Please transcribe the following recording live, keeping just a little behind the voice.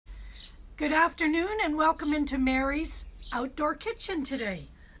Good afternoon and welcome into Mary's outdoor kitchen today.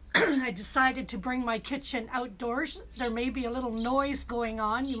 I decided to bring my kitchen outdoors. There may be a little noise going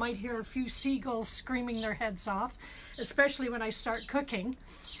on. You might hear a few seagulls screaming their heads off, especially when I start cooking.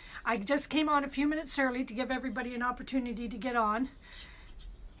 I just came on a few minutes early to give everybody an opportunity to get on.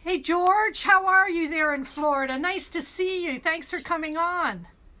 Hey George, how are you there in Florida? Nice to see you. Thanks for coming on.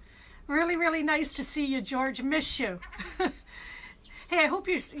 Really nice to see you, George. Miss you. Hey, I hope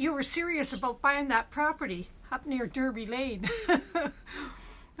you were serious about buying that property up near Derby Lane.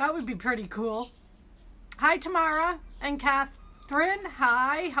 That would be pretty cool. Hi, Tamara and Catherine.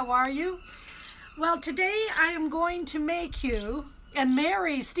 Hi, how are you? Well, today I am going to make you, and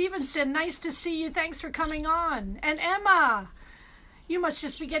Mary Stevenson, nice to see you. Thanks for coming on. And Emma, you must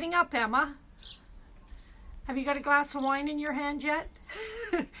just be getting up, Emma. Have you got a glass of wine in your hand yet?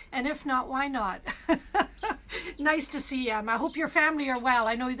 And if not, why not? Nice to see you, Emma. I hope your family are well.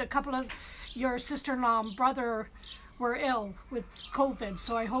 I know a couple of your sister-in-law and brother were ill with COVID,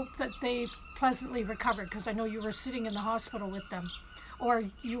 so I hope that they've pleasantly recovered, because I know you were sitting in the hospital with them, or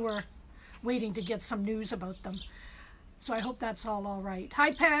you were waiting to get some news about them. So I hope that's all right.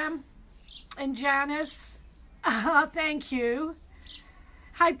 Hi, Pam and Janice. Thank you.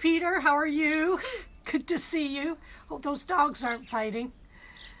 Hi, Peter. How are you? Good to see you. Hope those dogs aren't fighting.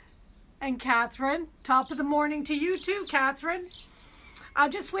 And Catherine, top of the morning to you too, Catherine.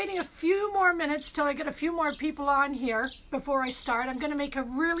 Just waiting a few more minutes till I get a few more people on here before I start. I'm going to make a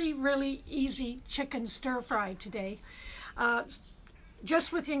really easy chicken stir fry today.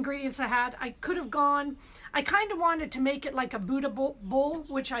 Just with the ingredients I had. I could have gone, I kind of wanted to make it like a Buddha bowl,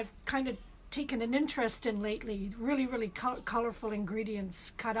 which I've kind of taken an interest in lately. Really colorful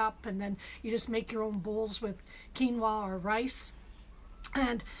ingredients cut up, and then you just make your own bowls with quinoa or rice.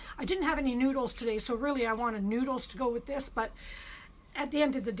 And I didn't have any noodles today, so really I wanted noodles to go with this, but at the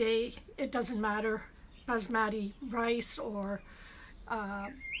end of the day, it doesn't matter, basmati rice or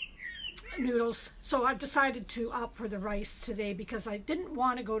noodles. So I've decided to opt for the rice today because I didn't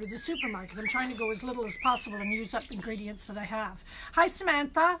want to go to the supermarket. I'm trying to go as little as possible and use up ingredients that I have. Hi,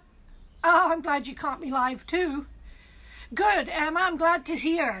 Samantha. Oh, I'm glad you caught me live too. Good, Emma, I'm glad to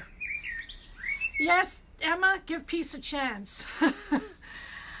hear. Yes, Emma, give peace a chance.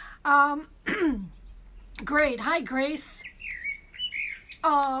 Great. Hi, Grace.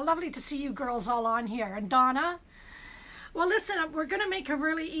 Oh, lovely to see you girls all on here. And Donna. Well, listen, we're going to make a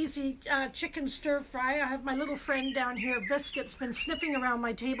really easy chicken stir fry. I have my little friend down here, Biscuit's been sniffing around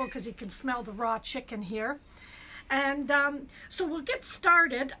my table because he can smell the raw chicken here. And so we'll get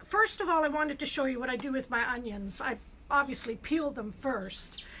started. First of all, I wanted to show you what I do with my onions. I obviously peel them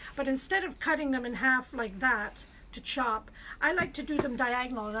first, but instead of cutting them in half like that to chop, I like to do them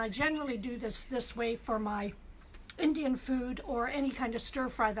diagonal, and I generally do this way for my Indian food or any kind of stir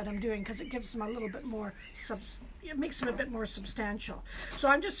fry that I'm doing, because it gives them a little bit more, it makes them a bit more substantial. So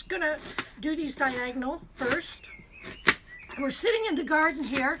I'm just gonna do these diagonal first. We're sitting in the garden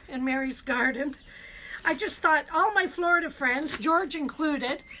here, in Mary's garden. I just thought all my Florida friends, George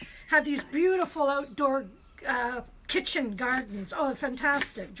included, have these beautiful outdoor kitchen gardens. Oh,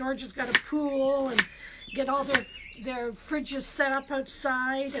 fantastic. George has got a pool and get all their fridges set up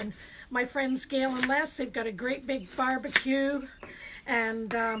outside. And my friends Gail and Les, they've got a great big barbecue.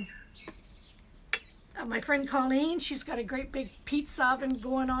 And my friend Colleen, she's got a great big pizza oven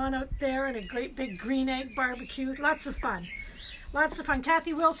going on out there and a great big green egg barbecue. Lots of fun. Lots of fun.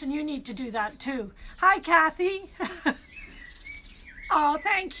 Kathy Wilson, you need to do that too. Hi, Kathy. Oh,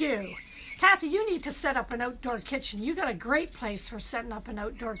 thank you. Kathy, you need to set up an outdoor kitchen. You got a great place for setting up an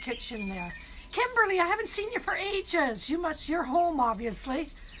outdoor kitchen there. Kimberly, I haven't seen you for ages. You're home, obviously.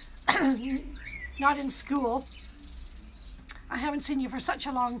 Not in school. I haven't seen you for such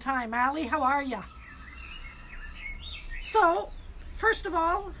a long time. Allie, how are you? So, first of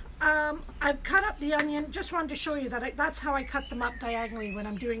all, I've cut up the onion. Just wanted to show you that that's how I cut them up diagonally when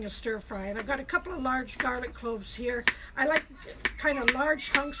I'm doing a stir fry. And I've got a couple of large garlic cloves here. I like kind of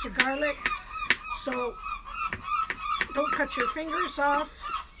large chunks of garlic, so don't cut your fingers off.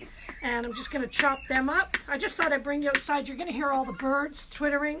 And I'm just going to chop them up. I just thought I'd bring you outside. You're going to hear all the birds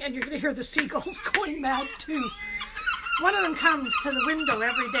twittering, and you're going to hear the seagulls going mad too. One of them comes to the window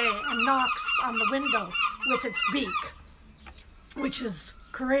every day and knocks on the window with its beak, which is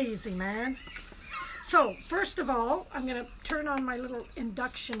crazy, man. So first of all, I'm going to turn on my little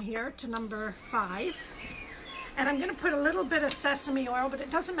induction here to number 5, and I'm going to put a little bit of sesame oil, but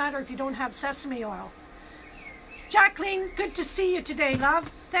it doesn't matter if you don't have sesame oil. Jacqueline, good to see you today, love.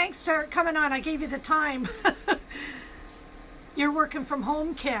 Thanks for coming on. I gave you the time. You're working from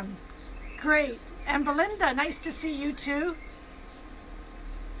home, Kim. Great. And Belinda, nice to see you too.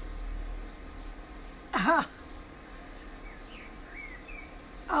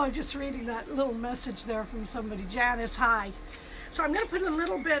 Oh, just reading that little message there from somebody. Janice, hi. So I'm going to put a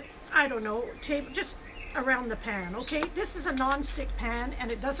little bit, I don't know, tape just around the pan, okay? This is a non-stick pan and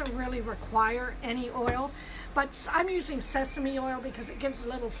it doesn't really require any oil, but I'm using sesame oil because it gives a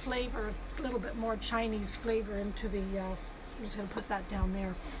little flavor, a little bit more Chinese flavor into the, I'm just going to put that down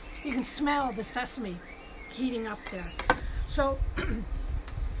there. You can smell the sesame heating up there. So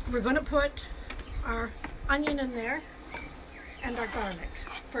we're going to put our onion in there and our garlic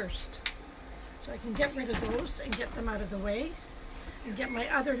first. So I can get rid of those and get them out of the way and get my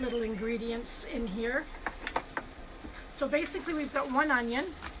other little ingredients in here. So basically we've got one onion.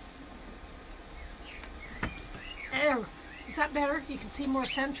 There, is that better? You can see more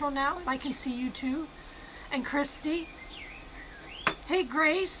central now. I can see you too. And Christy. Hey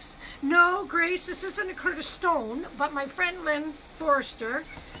Grace. No, Grace, this isn't a Curtis Stone, but my friend Lynn Forrester,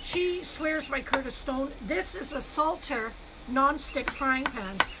 she swears by Curtis Stone. This is a Salter non-stick frying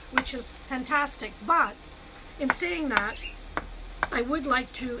pan, which is fantastic. But in saying that, I would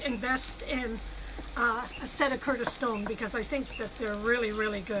like to invest in a set of Curtis Stone because I think that they're really,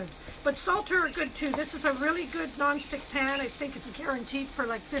 really good. But Salter are good too. This is a really good non-stick pan. I think it's guaranteed for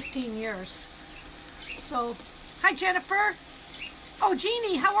like 15 years. So, hi Jennifer. Oh,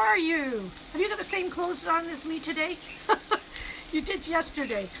 Jeannie, how are you? Have you got the same clothes on as me today? You did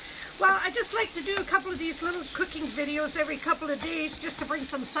yesterday. Well, I just like to do a couple of these little cooking videos every couple of days just to bring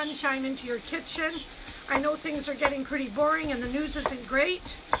some sunshine into your kitchen. I know things are getting pretty boring and the news isn't great.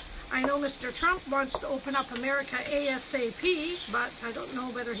 I know Mr. Trump wants to open up America ASAP, but I don't know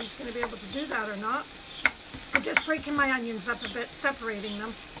whether he's going to be able to do that or not. I'm just breaking my onions up a bit, separating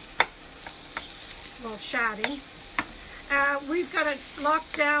them while chatting. We've got it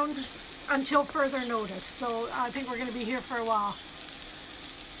locked down until further notice, so I think we're going to be here for a while.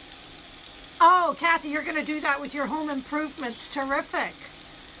 Oh, Kathy, you're going to do that with your home improvements. Terrific.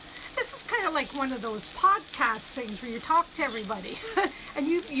 This is kind of like one of those podcast things where you talk to everybody and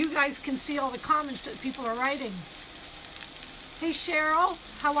you guys can see all the comments that people are writing. Hey, Cheryl,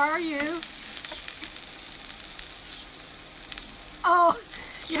 how are you? Oh,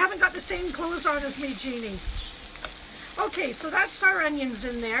 you haven't got the same clothes on as me, Jeannie. Okay, so that's our onions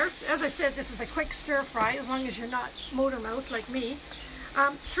in there. As I said, this is a quick stir fry, as long as you're not motor mouth like me.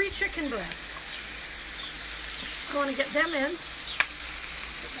 3 chicken breasts. I want to get them in.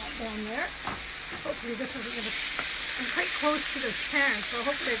 Put that down there. Hopefully this isn't going to... I'm quite close to this pan, so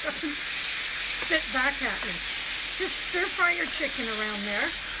hopefully it doesn't spit back at me. Just stir fry your chicken around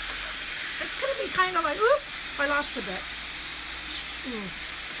there. It's going to be kind of like... Oops! I lost a bit.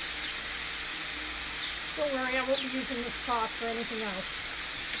 Don't worry, I won't be using this cloth for anything else.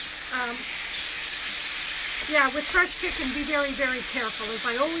 Yeah, with fresh chicken, be very, very careful. As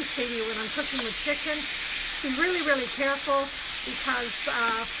I always say to you when I'm cooking with chicken, be really, really careful because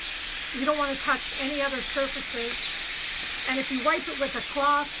you don't want to touch any other surfaces. And if you wipe it with a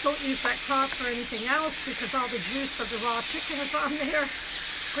cloth, don't use that cloth for anything else because all the juice of the raw chicken is on there.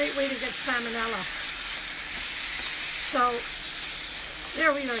 Great way to get salmonella. So...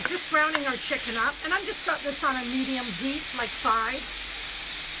 there we are, just browning our chicken up. And I've just got this on a medium heat, like 5.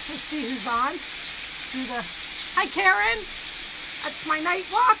 Let's see who's on. Hi, Karen. That's my night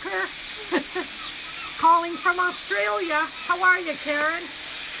walker. Calling from Australia. How are you, Karen?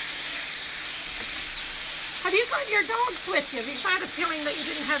 Have you got your dogs with you? Because I had a feeling that you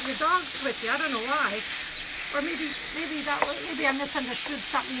didn't have your dogs with you. I don't know why. Or maybe I misunderstood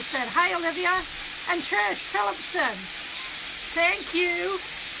something you said. Hi, Olivia. And Trish Phillipson. Thank you.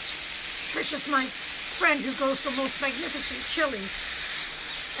 Trish is my friend who grows the most magnificent chilies.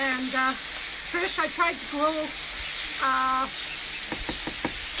 And Trish, I tried to grow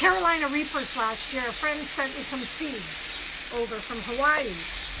Carolina Reapers last year. A friend sent me some seeds over from Hawaii.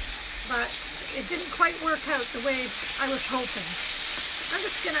 But it didn't quite work out the way I was hoping. I'm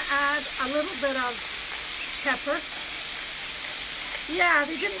just going to add a little bit of pepper. Yeah,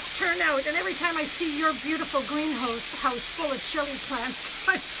 they didn't turn out, and every time I see your beautiful greenhouse full of chili plants,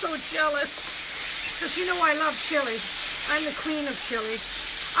 I'm so jealous, because you know I love chili. I'm the queen of chili.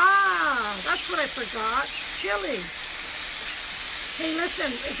 Ah, that's what I forgot, chili. Hey, listen,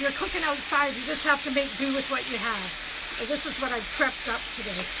 if you're cooking outside, you just have to make do with what you have. So this is what I've prepped up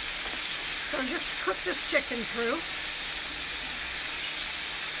today. So I'll just cook this chicken through.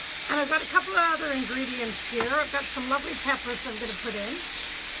 And I've got a couple of other ingredients here. I've got some lovely peppers I'm going to put in.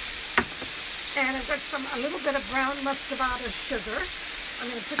 And I've got a little bit of brown muscovado sugar. I'm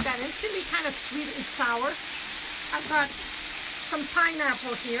going to put that in. It's going to be kind of sweet and sour. I've got some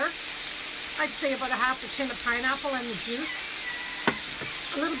pineapple here. I'd say about a half a tin of pineapple and the juice.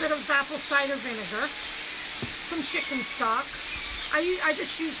 A little bit of apple cider vinegar. some chicken stock. I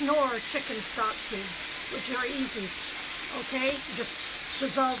just use Knorr chicken stock cubes, which are easy. Okay, just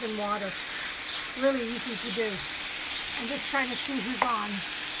dissolve in water. Really easy to do. I'm just trying to see who's on.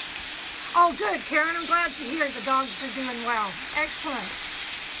 Oh, good, Karen. I'm glad to hear the dogs are doing well. Excellent.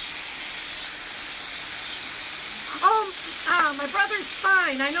 Oh, my brother's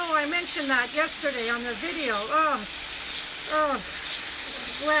fine. I know I mentioned that yesterday on the video.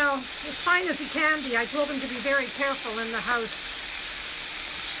 Well, as fine as he can be. I told him to be very careful in the house.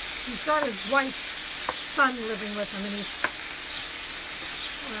 He's got his wife's son living with him, and he's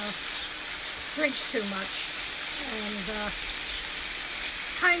drinks too much.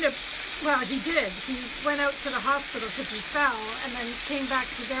 And well, he did. He went out to the hospital because he fell, and then came back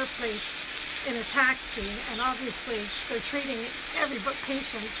to their place in a taxi. And obviously, they're treating every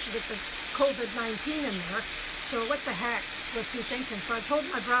patient with the COVID-19 in there. So what the heck was he thinking? So I told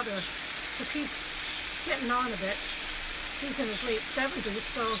my brother, because he's getting on a bit. He's in his late 70s,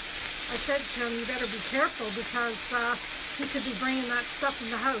 so I said to him, you better be careful, because he could be bringing that stuff in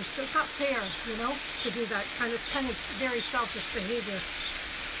the house. So it's not fair, you know, to do that. It's kind of very selfish behavior.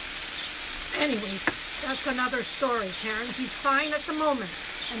 Anyway, that's another story, Karen. He's fine at the moment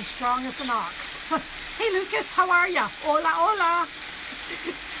and strong as an ox. Hey, Lucas, how are ya? Hola, hola.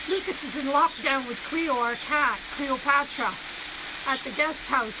 Lucas is in lockdown with Cleo, our cat, Cleopatra, at the guest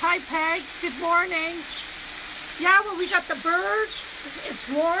house. Hi, Peg. Good morning. Yeah, well, we got the birds. It's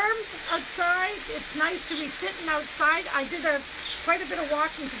warm outside. It's nice to be sitting outside. I did quite a bit of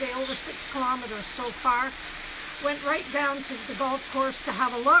walking today, over 6 kilometers so far. Went right down to the golf course to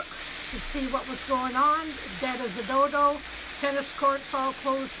have a look, to see what was going on. Dead as a dodo. Tennis courts all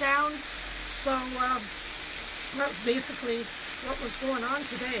closed down. So that's basically what was going on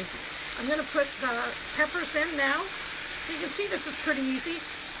today. I'm going to put the peppers in now. You can see this is pretty easy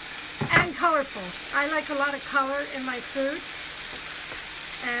and colorful. I like a lot of color in my food.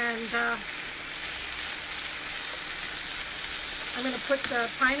 And I'm going to put the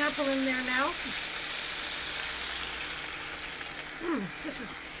pineapple in there now. This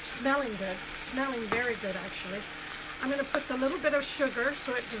is smelling good. Smelling very good, actually. I'm going to put the little bit of sugar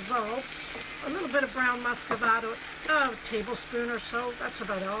so it dissolves. A little bit of brown muscovado, a tablespoon or so. That's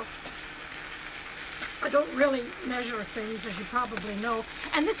about all. I don't really measure things, as you probably know.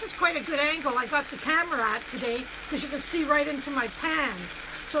 And this is quite a good angle I got the camera at today, because you can see right into my pan.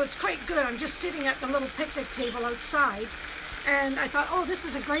 So it's quite good. I'm just sitting at the little picnic table outside. And I thought, oh, this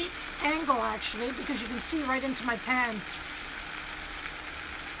is a great angle, actually, because you can see right into my pan.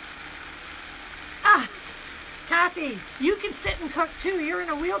 Kathy, you can sit and cook too. You're in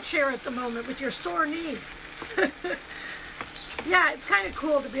a wheelchair at the moment with your sore knee. Yeah, it's kind of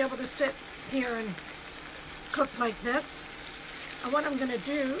cool to be able to sit here and cook like this. And what I'm going to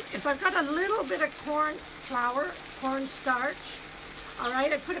do is I've got a little bit of corn flour, cornstarch. All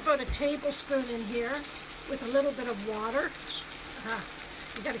right, I put about a tablespoon in here with a little bit of water.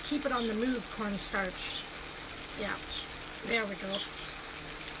 You got to keep it on the move, cornstarch. Yeah, there we go.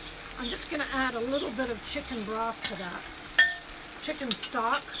 I'm just going to add a little bit of chicken broth to that. Chicken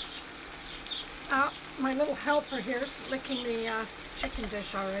stock. My little helper here is licking the chicken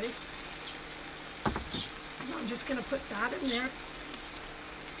dish already. I'm just going to put that in there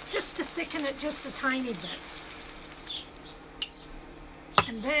just to thicken it just a tiny bit.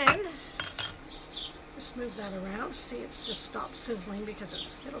 And then, just move that around. See, it's just stopped sizzling because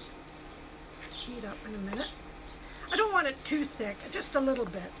it'll heat up in a minute. I don't want it too thick, just a little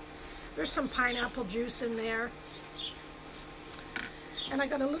bit. There's some pineapple juice in there. And I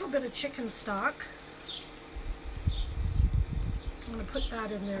got a little bit of chicken stock. I'm going to put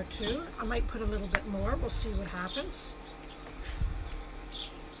that in there too. I might put a little bit more. We'll see what happens.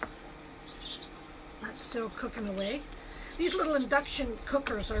 That's still cooking away. These little induction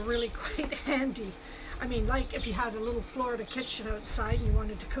cookers are really quite handy. I mean, like if you had a little Florida kitchen outside and you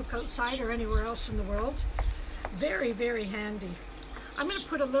wanted to cook outside or anywhere else in the world. Very, very handy. I'm going to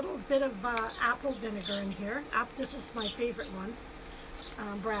put a little bit of apple vinegar in here. This is my favorite one.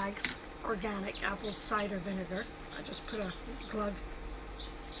 Bragg's organic apple cider vinegar. I just put a glug,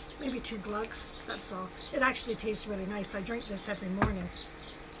 maybe 2 glugs, that's all. It actually tastes really nice. I drink this every morning.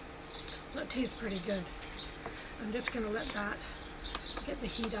 So it tastes pretty good. I'm just going to let that get the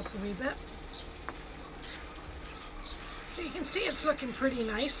heat up a wee bit. So you can see it's looking pretty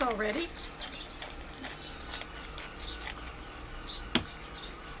nice already.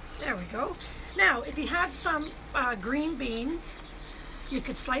 There we go. Now, if you had some green beans, you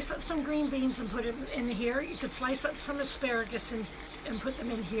could slice up some green beans and put it in here. You could slice up some asparagus and put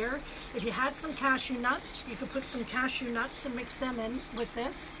them in here. If you had some cashew nuts, you could put some cashew nuts and mix them in with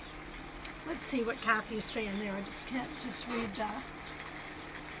this. Let's see what Kathy's saying there. I just can't just read that.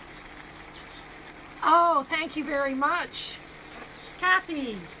 Oh, thank you very much,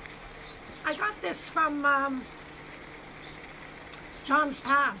 Kathy. I got this from John's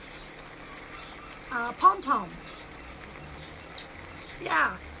Pass. Pom Pom.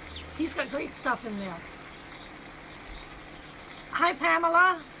 Yeah, he's got great stuff in there. Hi,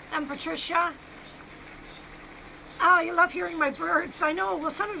 Pamela and Patricia. Oh, you love hearing my birds. I know.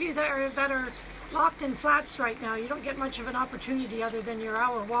 Well, some of you that are locked in flats right now, you don't get much of an opportunity other than your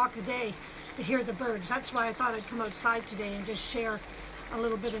hour walk a day to hear the birds. That's why I thought I'd come outside today and just share a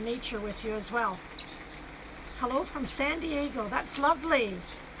little bit of nature with you as well. Hello from San Diego. That's lovely.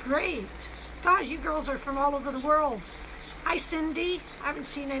 Great. Gosh, you girls are from all over the world. Hi, Cindy. I haven't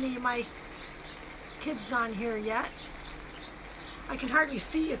seen any of my kids on here yet. I can hardly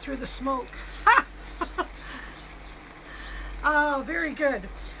see you through the smoke. Oh, very good.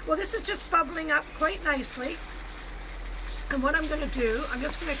 Well, this is just bubbling up quite nicely. And what I'm going to do, I'm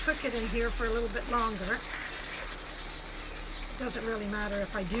just going to cook it in here for a little bit longer. It doesn't really matter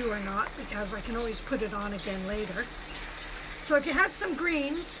if I do or not, because I can always put it on again later. So if you had some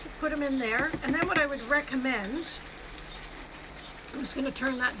greens, put them in there. And then what I would recommend, I'm just going to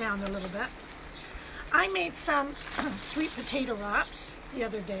turn that down a little bit. I made some sweet potato wraps the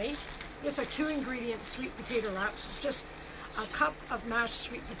other day. These are 2 ingredient sweet potato wraps. Just a cup of mashed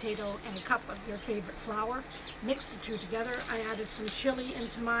sweet potato and a cup of your favorite flour. Mix the 2 together. I added some chili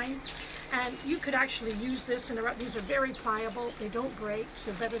into mine. And you could actually use this in a wrap. These are very pliable. They don't break.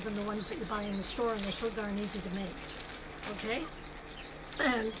 They're better than the ones that you buy in the store, and they're so darn easy to make. Okay?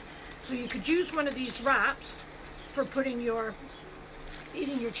 And so you could use one of these wraps for eating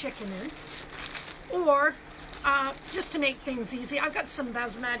your chicken in. Or just to make things easy, I've got some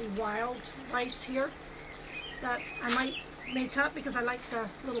basmati wild rice here that I might make up because I like the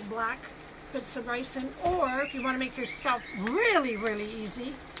little black bits of rice in. Or if you want to make yourself really, really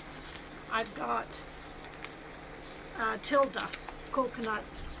easy, I've got Tilda coconut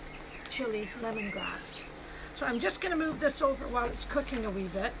chili lemongrass. So I'm just going to move this over while it's cooking a wee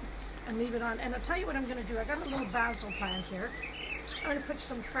bit and leave it on. And I'll tell you what I'm going to do. I got a little basil plant here. I'm going to put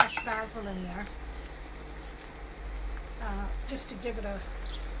some fresh basil in there just to give it a,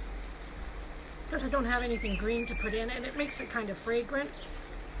 because I don't have anything green to put in, and it makes it kind of fragrant.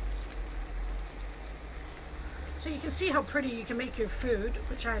 So you can see how pretty you can make your food,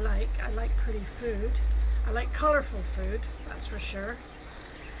 which I like. I like pretty food. I like colorful food, that's for sure.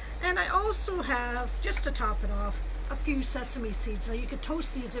 And I also have, just to top it off, a few sesame seeds. Now you could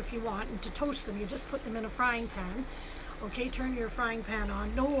toast these if you want, and to toast them, you just put them in a frying pan. Okay, turn your frying pan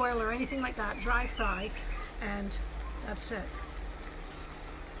on, no oil or anything like that, dry fry, and that's it.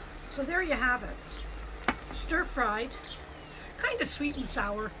 So there you have it. Stir-fried, kind of sweet and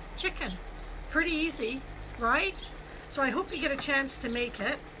sour chicken. Pretty easy, right? So I hope you get a chance to make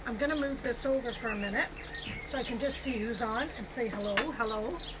it. I'm going to move this over for a minute so I can just see who's on and say hello,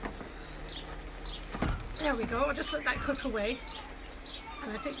 hello. There we go. I'll just let that cook away.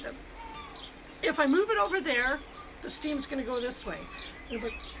 And I think that if I move it over there, the steam's going to go this way. If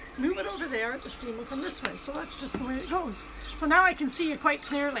I move it over there, the steam will come this way. So that's just the way it goes. So now I can see you quite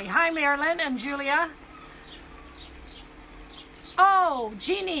clearly. Hi, Marilyn and Julia. Oh,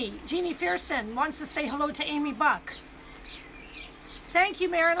 Jeannie Fearson wants to say hello to Amy Buck. Thank you,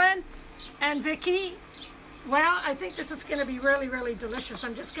 Marilyn and Vicky. Well, I think this is going to be really, really delicious.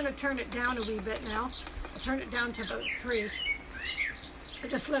 I'm just going to turn it down a wee bit now. I'll turn it down to about 3. I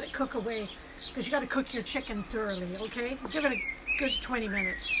just let it cook away, because you got to cook your chicken thoroughly, okay? Give it a good 20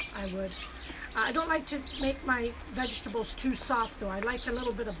 minutes, I would. I don't like to make my vegetables too soft, though. I like a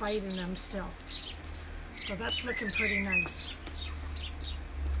little bit of bite in them still. So that's looking pretty nice.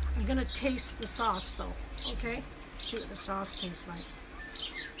 I'm going to taste the sauce, though, okay? See what the sauce tastes like.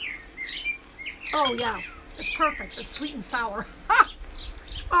 Oh, yeah. It's perfect. It's sweet and sour.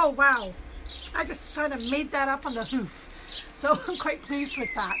 Oh, wow. I just kind of made that up on the hoof. So I'm quite pleased with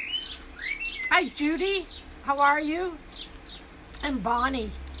that. Hi, Judy. How are you? And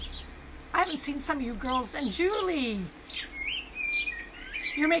Bonnie. I haven't seen some of you girls. And Julie.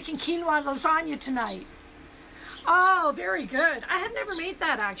 You're making quinoa lasagna tonight. Oh, very good. I have never made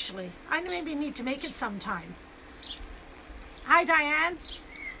that, actually. I maybe need to make it sometime. Hi, Diane.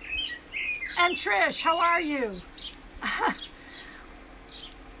 And Trish, how are you?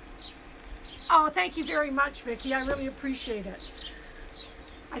 Oh, thank you very much, Vicki. I really appreciate it.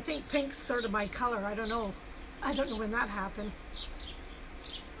 I think pink's sort of my color. I don't know. I don't know when that happened.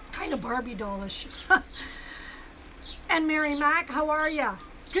 Kind of Barbie dollish. And Mary Mac, how are ya?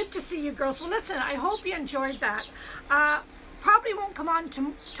 Good to see you girls. Well, listen, I hope you enjoyed that. probably won't come on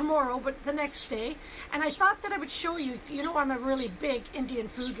tomorrow, but the next day. And I thought that I would show you, you know, I'm a really big Indian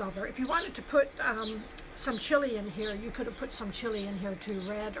food lover. If you wanted to put some chili in here, you could have put some chili in here too,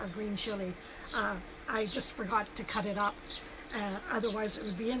 red or green chili. I just forgot to cut it up. Otherwise it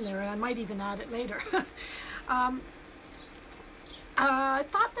would be in there, and I might even add it later. I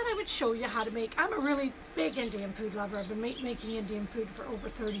thought that I would show you how to make, I'm a really big Indian food lover. I've been making Indian food for over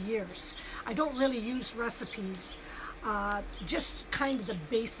 30 years. I don't really use recipes, just kind of the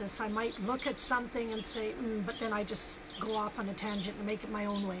basis. I might look at something and say, but then I just go off on a tangent and make it my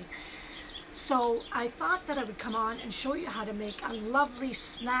own way. So I thought that I would come on and show you how to make a lovely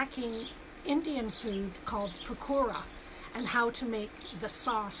snacking Indian food called pakora, and how to make the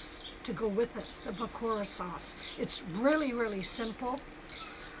sauce to go with it, the pakora sauce. It's really, really simple,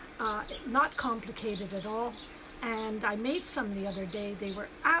 not complicated at all. And I made some the other day. They were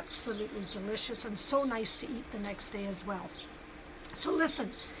absolutely delicious and so nice to eat the next day as well. So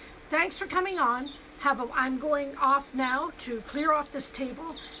listen, thanks for coming on. I'm going off now to clear off this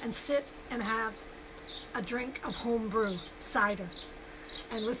table and sit and have a drink of home brew cider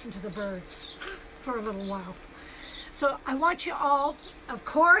and listen to the birds for a little while. So I want you all, of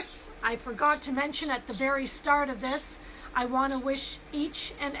course, I forgot to mention at the very start of this, I want to wish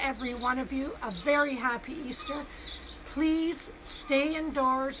each and every one of you a very happy Easter. Please stay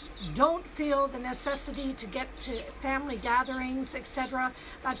indoors. Don't feel the necessity to get to family gatherings, etc.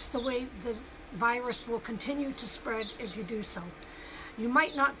 That's the way the virus will continue to spread if you do so. You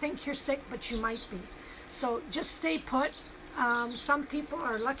might not think you're sick, but you might be. So just stay put. Some people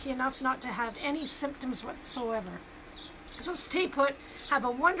are lucky enough not to have any symptoms whatsoever. So stay put. Have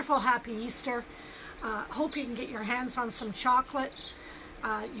a wonderful, happy Easter. Hope you can get your hands on some chocolate.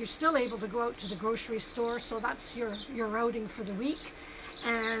 You're still able to go out to the grocery store, so that's your outing for the week.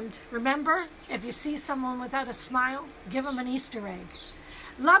 And remember, if you see someone without a smile, give them an Easter egg.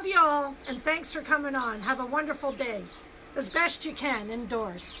 Love you all, and thanks for coming on. Have a wonderful day, as best you can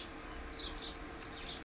indoors.